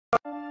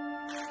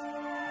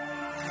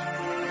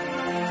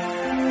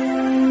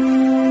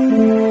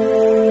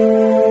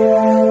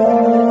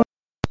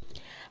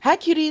Hi,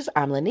 cuties.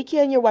 I'm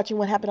Lanikia, and you're watching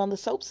What Happened on the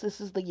Soaps. This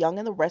is the Young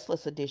and the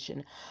Restless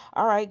edition.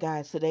 All right,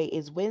 guys, today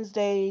is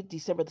Wednesday,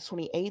 December the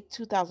 28th,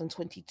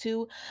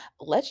 2022.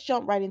 Let's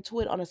jump right into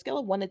it. On a scale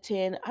of 1 to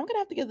 10, I'm going to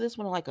have to give this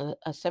one like a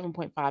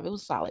 7.5. It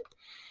was solid.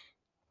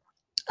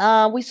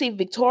 We see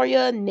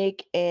Victoria,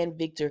 Nick, and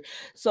Victor.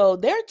 So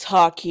they're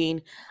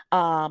talking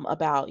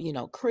about,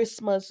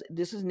 Christmas.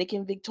 This is Nick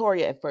and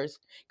Victoria at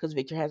first because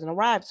Victor hasn't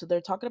arrived. So they're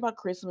talking about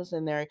Christmas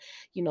and they're,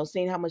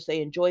 saying how much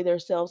they enjoy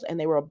themselves. And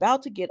they were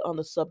about to get on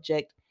the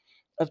subject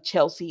of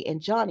Chelsea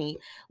and Johnny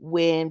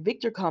when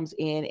Victor comes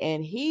in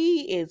and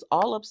he is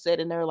all upset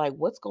and they're like,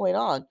 what's going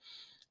on?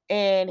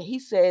 And he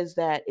says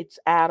that it's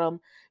Adam,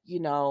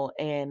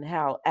 and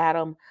how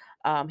Adam,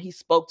 he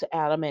spoke to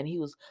Adam and he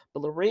was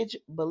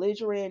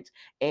belligerent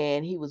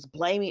and he was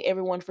blaming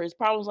everyone for his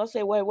problems. I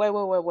say, wait.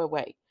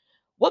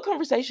 What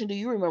conversation do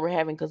you remember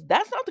having? Because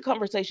that's not the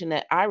conversation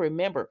that I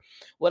remember.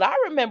 What I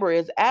remember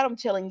is Adam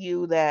telling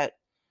you that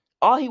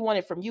all he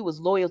wanted from you was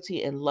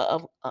loyalty and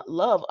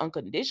love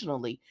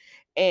unconditionally,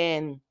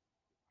 and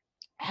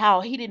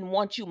how he didn't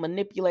want you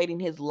manipulating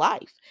his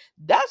life.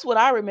 That's what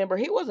I remember.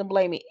 He wasn't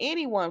blaming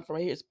anyone for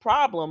his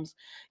problems.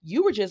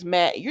 You were just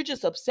mad. You're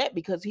just upset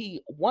because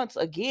he once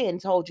again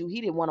told you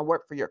he didn't want to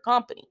work for your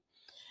company.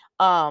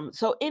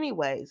 So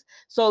anyways,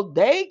 so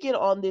they get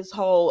on this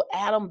whole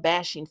Adam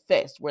bashing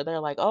fest where they're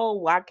like,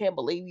 oh, I can't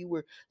believe you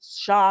were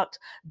shocked.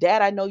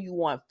 Dad, I know you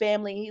want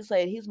family. He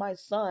said he's my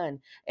son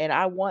and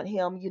I want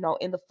him,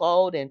 in the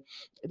fold. And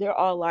they're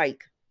all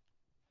like,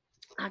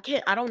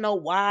 I don't know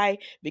why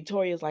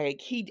Victoria's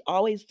like, he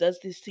always does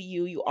this to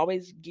you. You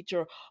always get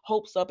your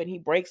hopes up and he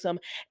breaks them.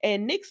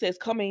 And Nick says,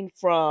 this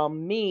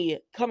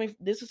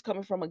is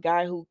coming from a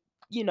guy who,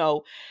 you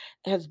know,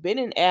 has been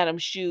in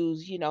Adam's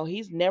shoes,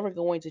 he's never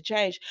going to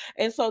change.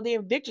 And so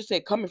then Victor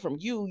said, coming from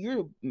you,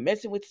 you're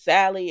messing with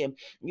Sally and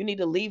you need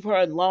to leave her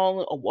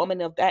alone, a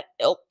woman of that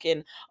ilk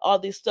and all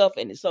this stuff.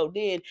 And so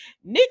then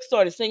Nick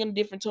started singing a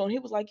different tone. He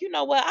was like, you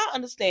know what? I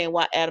understand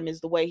why Adam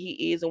is the way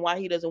he is and why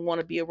he doesn't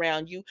want to be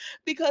around you,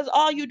 because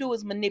all you do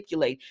is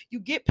manipulate. You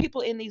get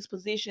people in these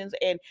positions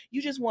and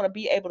you just want to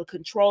be able to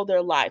control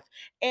their life.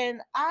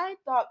 And I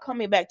thought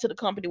coming back to the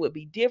company would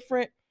be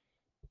different.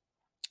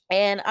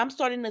 And I'm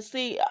starting to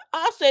see,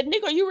 I said,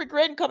 Nick, are you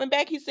regretting coming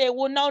back? He said,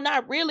 well, no,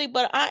 not really,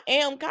 but I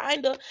am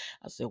kind of.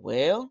 I said,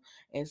 well,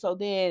 and so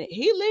then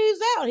he leaves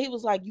out. He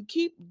was like, you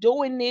keep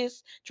doing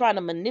this, trying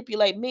to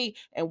manipulate me,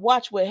 and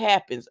watch what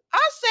happens.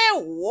 I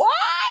said, what?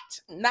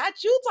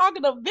 Not you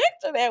talking to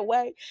Victor that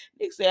way.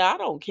 Nick said, I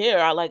don't care.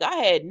 I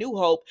had New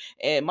Hope,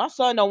 and my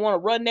son don't want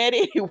to run that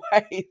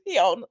anyway. He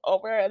on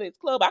over at his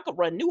club. I could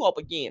run New Hope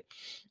again.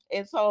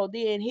 And so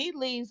then he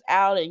leaves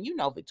out, and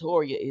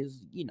Victoria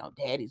is,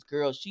 daddy's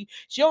girl. She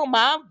don't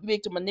mind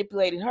Victor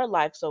manipulating her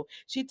life. So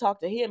she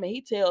talked to him and he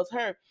tells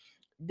her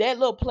that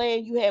little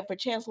plan you had for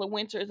Chancellor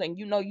Winters, and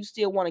you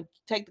still want to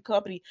take the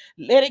company,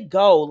 let it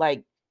go.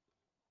 Like,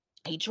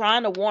 he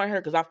trying to warn her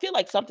because I feel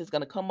like something's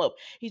gonna come up.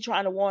 He's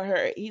trying to warn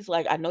her. He's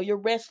like, I know you're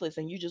restless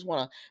and you just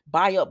want to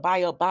buy up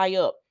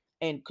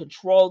and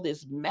control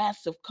this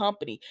massive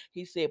company.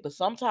 He said, but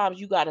sometimes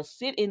you gotta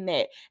sit in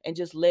that and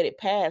just let it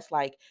pass.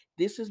 Like,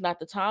 this is not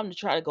the time to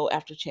try to go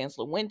after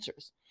Chancellor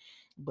Winters.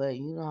 But I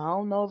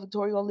don't know if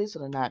Victoria gonna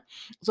listen or not.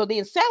 So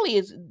then Sally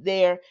is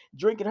there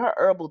drinking her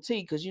herbal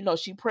tea because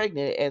she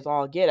pregnant as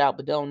all get out,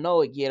 but don't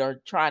know it yet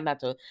or trying not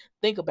to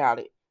think about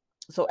it.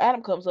 So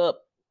Adam comes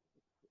up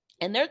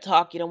and they're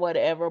talking or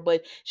whatever,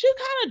 but she's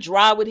kind of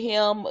dry with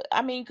him.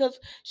 I mean, because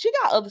she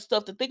got other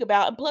stuff to think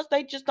about, and plus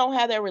they just don't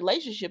have that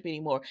relationship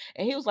anymore.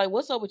 And he was like,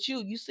 "What's up with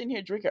you? You sitting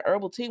here drinking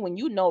herbal tea when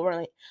you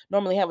normally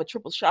have a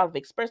triple shot of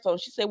espresso?" And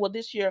she said, "Well,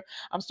 this year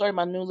I'm starting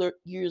my New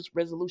Year's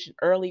resolution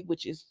early,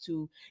 which is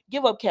to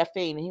give up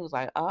caffeine." And he was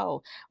like,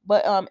 "Oh,"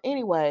 but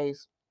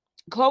anyways.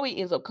 Chloe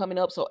ends up coming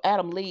up, so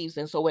Adam leaves.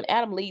 And so when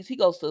Adam leaves, he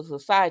goes to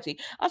society.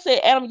 I said,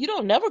 Adam, you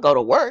don't never go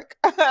to work.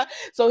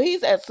 So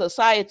he's at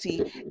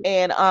society,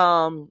 and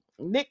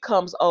Nick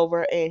comes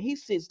over and he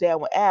sits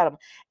down with Adam,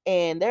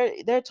 and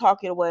they're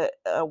talking what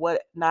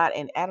not.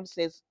 And Adam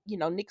says,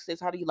 Nick says,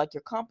 how do you like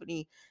your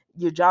company,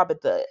 your job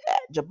at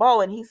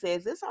Jabot? And he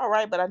says, it's all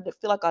right, but I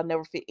feel like I'll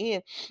never fit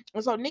in.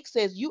 And so Nick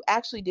says, you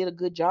actually did a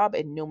good job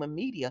at Newman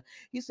Media.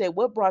 He said,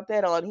 what brought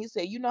that on? He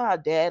said, you know how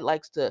Dad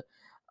likes to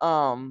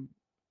um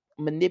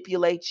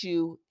manipulate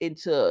you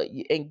into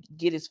and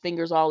get his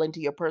fingers all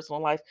into your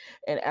personal life.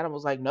 And Adam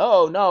was like,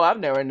 no, I've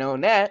never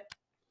known that.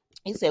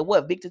 He said,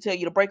 what, Victor tell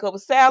you to break up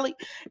with Sally?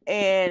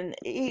 And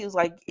he was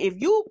like, if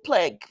you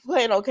plan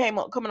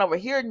on coming over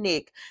here,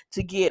 Nick,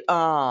 to get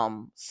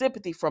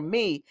sympathy from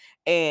me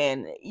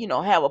and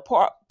have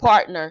a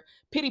partner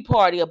pity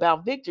party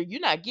about Victor, you're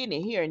not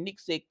getting it here. And Nick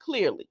said,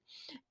 clearly.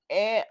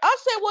 And I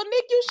said, well,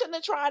 Nick, you shouldn't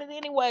have tried it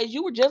anyways.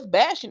 You were just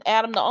bashing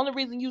Adam. The only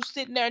reason you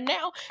sitting there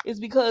now is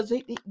because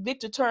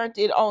Victor turned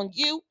it on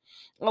you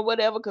or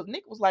whatever. Because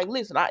Nick was like,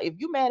 listen, if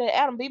you mad at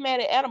Adam, be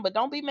mad at Adam, but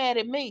don't be mad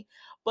at me.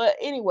 But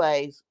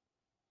anyways,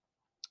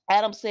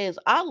 Adam says,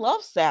 I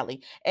love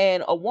Sally.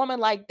 And a woman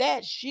like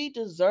that, she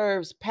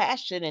deserves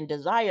passion and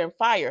desire and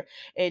fire.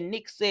 And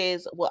Nick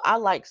says, well, I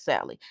like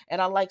Sally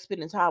and I like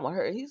spending time with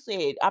her. He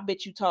said, I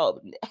bet you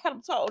told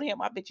Adam told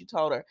him, I bet you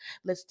told her,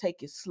 let's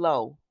take it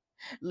slow.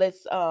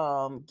 Let's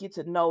get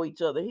to know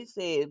each other. He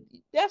said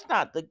that's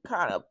not the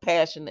kind of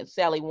passion that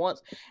Sally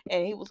wants.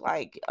 And he was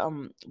like,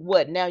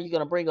 what now you're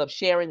gonna bring up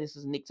Sharon? This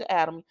is Nick to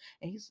Adam.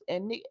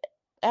 And Nick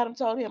Adam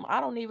told him,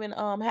 I don't even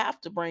have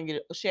to bring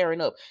it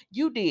Sharon up.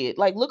 You did.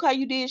 Like, look how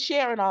you did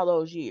Sharon all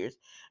those years.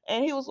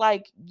 And he was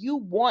like, you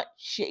want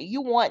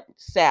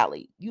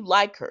Sally. You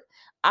like her.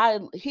 I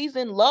He's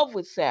in love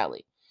with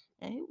Sally.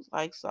 And he was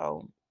like,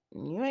 so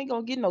you ain't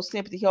gonna get no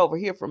sympathy over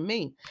here from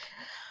me.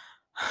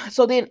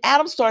 So then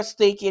Adam starts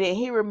thinking, and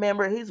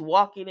he's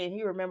walking and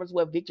he remembers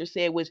what Victor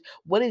said, which,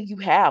 what do you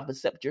have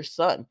except your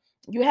son?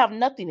 You have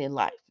nothing in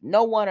life,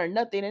 no one or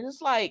nothing. And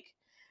it's like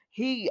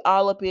he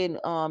all up in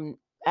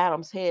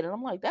Adam's head. And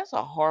I'm like, that's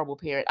a horrible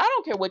parent. I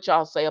don't care what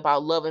y'all say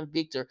about loving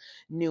Victor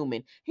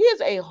Newman. He is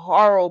a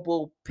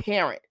horrible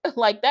parent.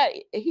 Like that,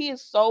 he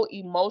is so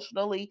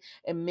emotionally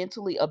and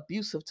mentally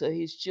abusive to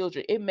his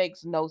children. It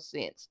makes no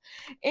sense.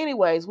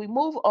 Anyways, we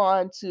move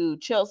on to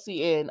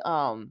Chelsea and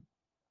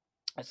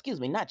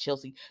excuse me, not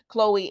Chelsea,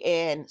 Chloe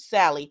and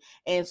Sally.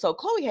 And so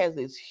Chloe has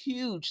this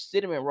huge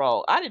cinnamon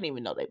roll. I didn't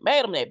even know they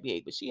made them that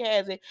big, but she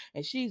has it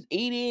and she's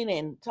eating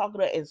and talking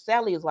to her. And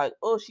Sally is like,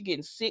 oh, she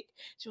getting sick.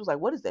 She was like,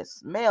 what is that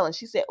smell? And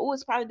she said, oh,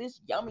 it's probably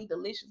this yummy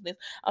deliciousness.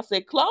 I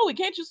said, Chloe,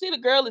 can't you see the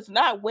girl is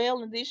not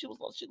well? And then she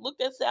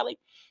looked at Sally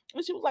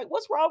and she was like,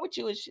 what's wrong with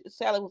you? And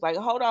Sally was like,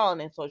 hold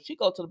on. And so she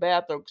go to the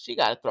bathroom. She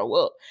got to throw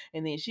up.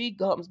 And then she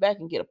comes back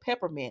and get a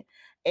peppermint.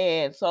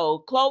 And so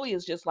Chloe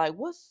is just like,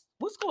 what's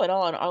going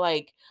on? Or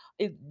like,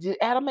 did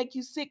Adam make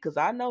you sick? Because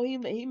I know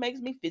he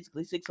makes me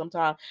physically sick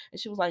sometimes. And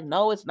she was like,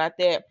 no, it's not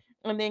that.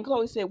 And then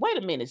Chloe said, wait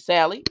a minute,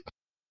 Sally.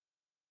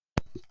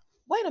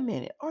 Wait a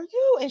minute, are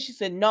you? And she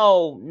said,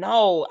 no,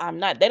 no, I'm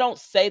not. They don't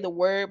say the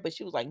word, but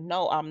she was like,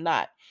 no, I'm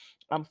not.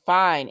 I'm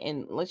fine.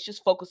 And let's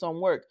just focus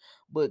on work.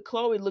 But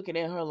Chloe looking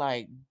at her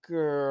like,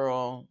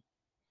 girl,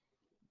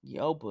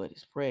 your butt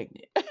is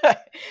pregnant.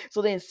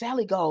 So then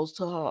Sally goes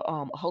to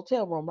her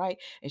hotel room, right?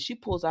 And she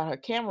pulls out her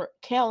camera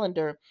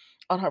calendar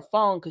on her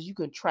phone because you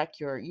can track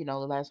your, the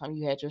last time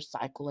you had your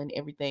cycle and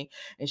everything.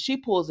 And she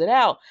pulls it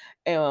out.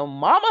 And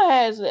Mama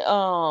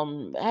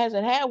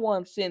hasn't had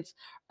one since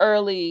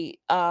early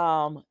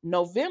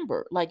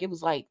November. Like it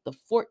was like the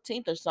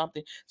 14th or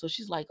something. So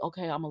she's like,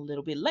 okay, I'm a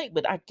little bit late.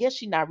 But I guess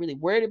she's not really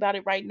worried about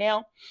it right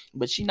now.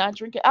 But she's not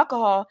drinking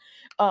alcohol.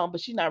 But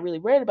she's not really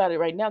worried about it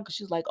right now because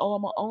she's like, oh,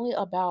 I'm only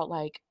about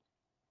like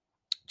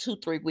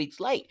 2-3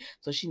 weeks late.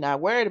 So she's not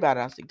worried about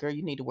it. I said, girl,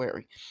 you need to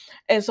worry.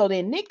 And so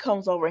then Nick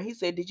comes over and he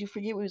said, did you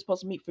forget we were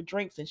supposed to meet for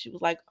drinks? And she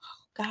was like,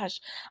 oh, gosh,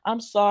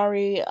 I'm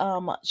sorry.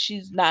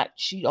 She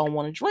don't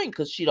want to drink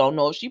because she don't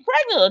know if she's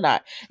pregnant or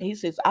not. And he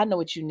says, I know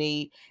what you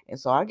need. And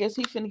so I guess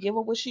he finna give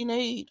her what she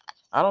need.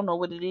 I don't know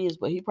what it is,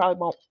 but he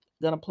probably won't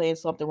gonna plan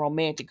something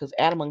romantic because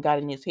Adam got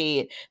in his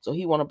head. So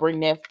he want to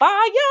bring that fire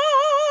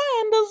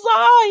and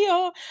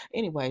desire.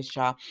 Anyways,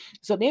 child.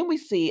 So then we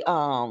see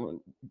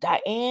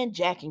Diane,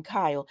 Jack, and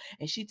Kyle,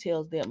 and she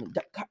tells them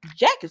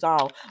Jack is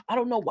all, I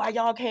don't know why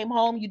y'all came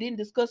home. You didn't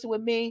discuss it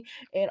with me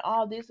and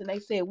all this. And they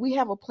said, we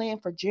have a plan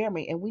for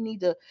Jeremy and we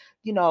need to,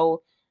 you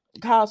know,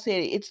 Kyle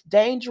said it's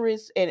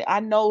dangerous and I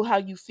know how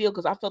you feel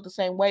because I felt the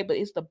same way, but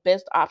it's the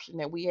best option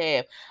that we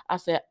have. I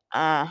said,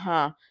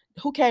 uh-huh.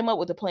 Who came up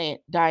with the plan?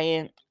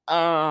 Diane.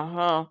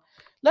 Uh-huh.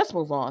 Let's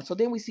move on. So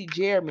then we see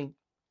Jeremy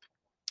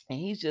and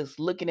he's just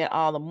looking at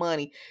all the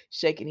money,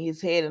 shaking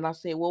his head. And I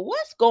said, well,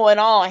 what's going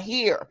on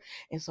here?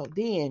 And so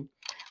then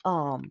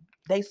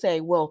they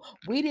say, well,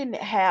 we couldn't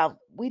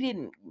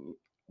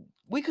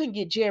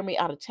get Jeremy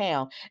out of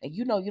town. And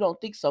you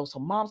don't think so. So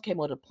Mom's came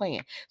up with a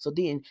plan. So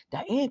then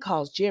Diane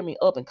calls Jeremy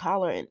up and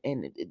Collar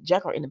and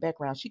Jack are in the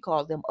background. She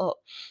calls them up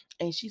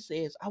and she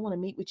says, I want to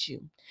meet with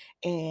you.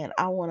 And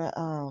I want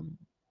to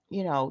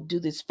do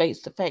this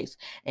face to face.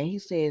 And he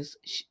says,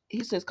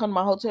 come to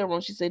my hotel room.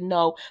 She said,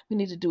 no, we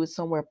need to do it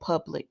somewhere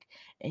public.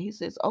 And he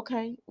says,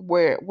 okay,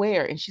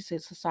 where? And she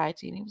said,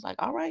 society. And he was like,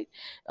 all right,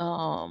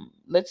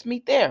 let's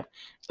meet there.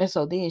 And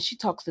so then she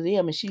talks to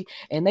them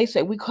and they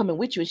said, we coming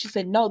with you. And she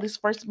said, no, this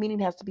first meeting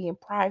has to be in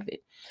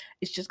private.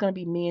 It's just going to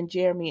be me and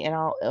Jeremy and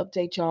I'll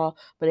update y'all,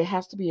 but it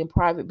has to be in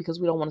private because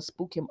we don't want to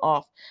spook him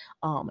off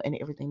and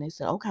everything. They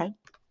said, okay.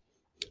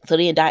 So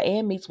then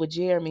Diane meets with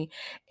Jeremy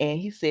and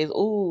he says,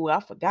 oh, I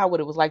forgot what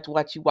it was like to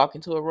watch you walk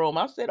into a room.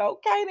 I said,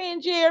 okay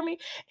then, Jeremy.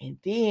 And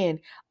then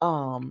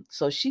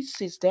so she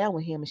sits down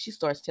with him and she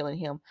starts telling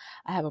him,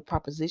 I have a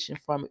proposition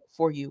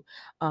for you.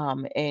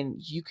 And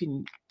you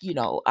can,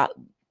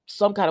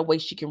 some kind of way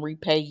she can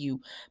repay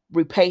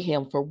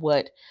him for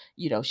what,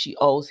 she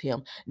owes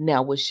him.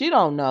 Now, what she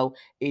don't know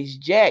is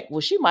Jack,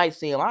 well, she might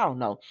see him, I don't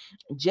know.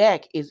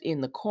 Jack is in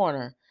the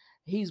corner.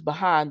 He's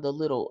behind the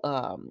little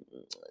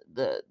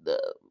the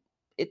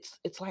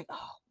it's like,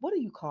 oh, what do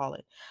you call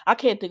it? I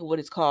can't think of what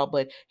it's called,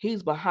 but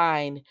he's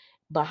behind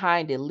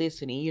it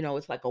listening.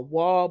 It's like a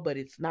wall, but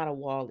it's not a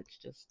wall, it's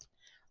just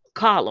a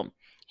column.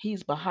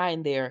 he's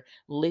behind there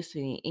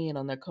listening in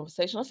on their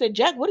conversation. I said,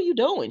 Jack, what are you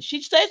doing?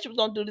 She said she was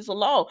going to do this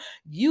alone.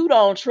 You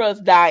don't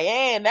trust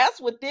Diane. That's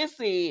what this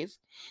is.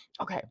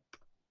 Okay.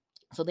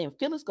 So then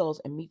Phyllis goes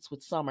and meets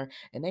with Summer,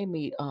 and they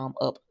meet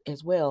up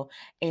as well.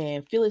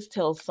 And Phyllis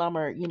tells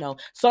Summer,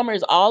 Summer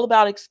is all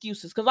about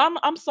excuses because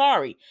I'm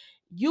sorry.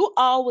 You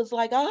always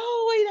like,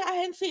 oh wait, I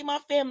hadn't seen my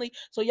family.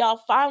 So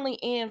y'all finally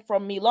in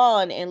from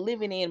Milan and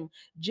living in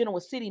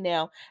Genoa City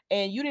now,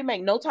 and you didn't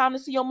make no time to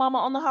see your mama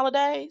on the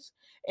holidays.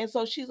 And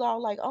so she's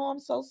all like, oh, I'm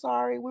so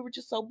sorry. We were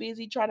just so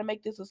busy trying to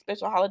make this a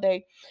special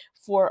holiday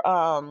for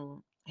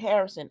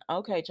Harrison.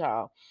 Okay,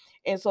 child.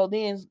 And so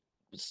then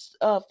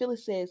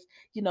Phyllis says,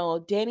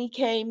 Danny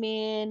came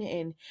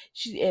in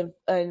and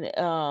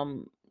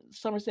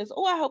Summer says,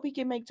 "Oh, I hope he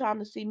can make time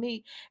to see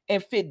me."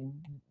 And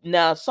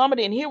now Summer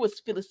didn't hear what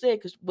Phyllis said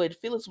because what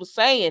Phyllis was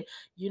saying,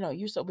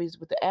 you're so busy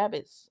with the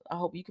Abbotts. I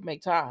hope you can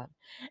make time.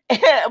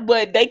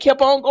 But they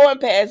kept on going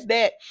past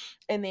that.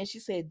 And then she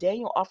said,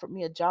 Daniel offered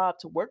me a job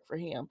to work for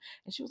him.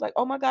 And she was like,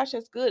 oh my gosh,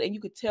 that's good. And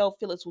you could tell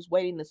Phyllis was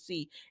waiting to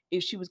see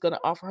if she was going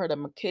to offer her the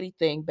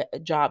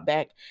McKitty job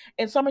back.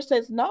 And Summer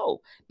says,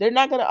 no, they're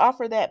not going to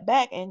offer that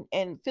back.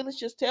 And Phyllis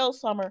just tells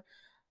Summer,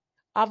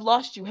 I've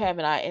lost you,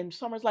 haven't I? And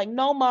Summer's like,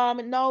 no, Mom,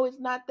 and no, it's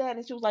not that.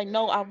 And she was like,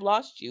 no, I've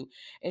lost you.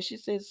 And she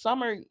says,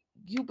 Summer,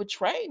 you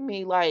betrayed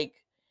me. Like,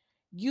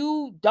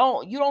 you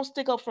don't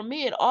stick up for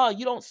me at all.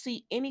 You don't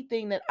see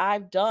anything that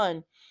I've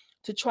done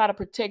to try to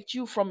protect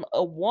you from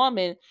a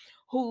woman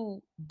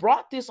who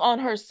brought this on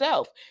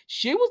herself.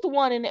 She was the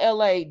one in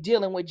LA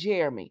dealing with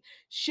Jeremy.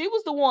 She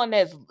was the one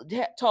that's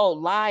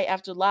told lie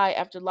after lie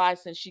after lie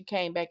since she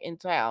came back in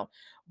town.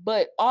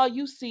 But all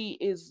you see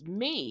is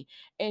me.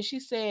 And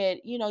she said,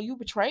 you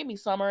betrayed me,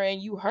 Summer,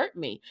 and you hurt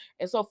me.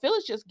 And so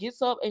Phyllis just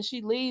gets up and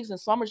she leaves, and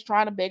Summer's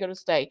trying to beg her to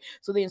stay.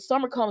 So then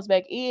Summer comes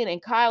back in,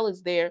 and Kyle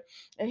is there,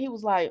 and he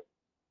was like,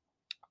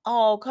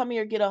 oh, come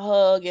here, get a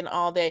hug and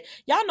all that.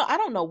 Y'all know, I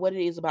don't know what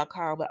it is about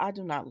Carl, but I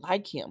do not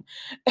like him.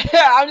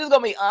 I'm just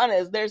gonna be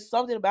honest. There's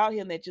something about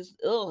him that just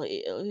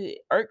it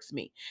irks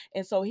me.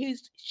 And so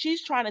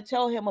she's trying to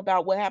tell him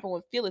about what happened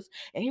with Phyllis,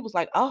 and he was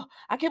like, oh,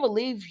 I can't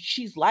believe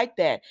she's like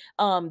that.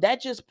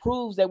 That just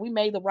proves that we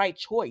made the right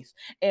choice.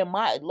 And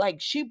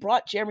she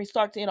brought Jeremy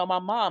Starks in on my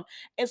mom.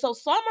 And so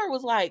Summer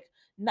was like,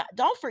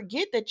 don't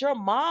forget that your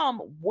mom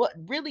what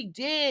really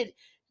did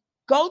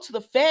go to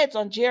the feds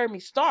on Jeremy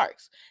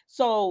Starks.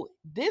 So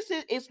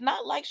it's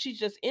not like she's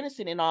just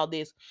innocent in all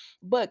this,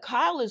 but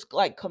Kyle is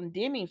like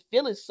condemning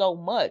Phyllis so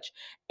much.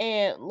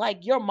 And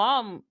like your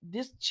mom,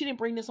 she didn't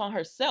bring this on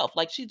herself.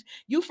 Like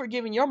you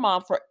forgiving your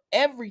mom for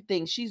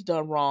everything she's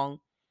done wrong.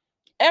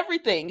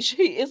 Everything.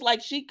 It's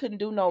like she couldn't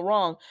do no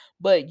wrong,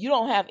 but you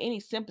don't have any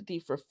sympathy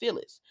for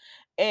Phyllis.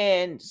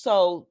 And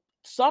so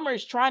Summer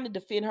is trying to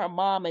defend her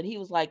mom, and he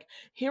was like,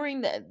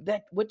 hearing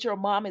that what your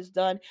mom has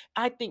done,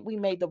 I think we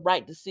made the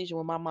right decision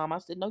with my mom. I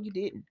said, no, you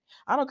didn't.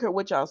 I don't care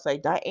what y'all say.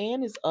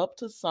 Diane is up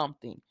to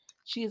something.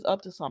 She is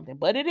up to something.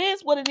 But it is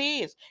what it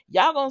is.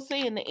 Y'all gonna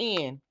see in the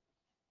end.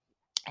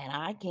 And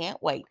I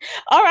can't wait.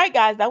 All right,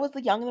 guys, that was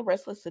The Young and the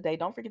Restless today.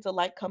 Don't forget to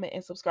like, comment,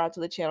 and subscribe to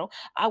the channel.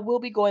 I will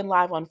be going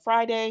live on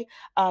Friday,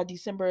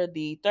 December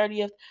the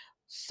 30th,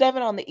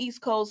 7 on the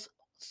East Coast,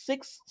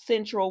 6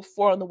 Central,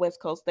 4 on the West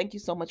Coast. Thank you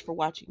so much for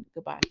watching.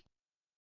 Goodbye.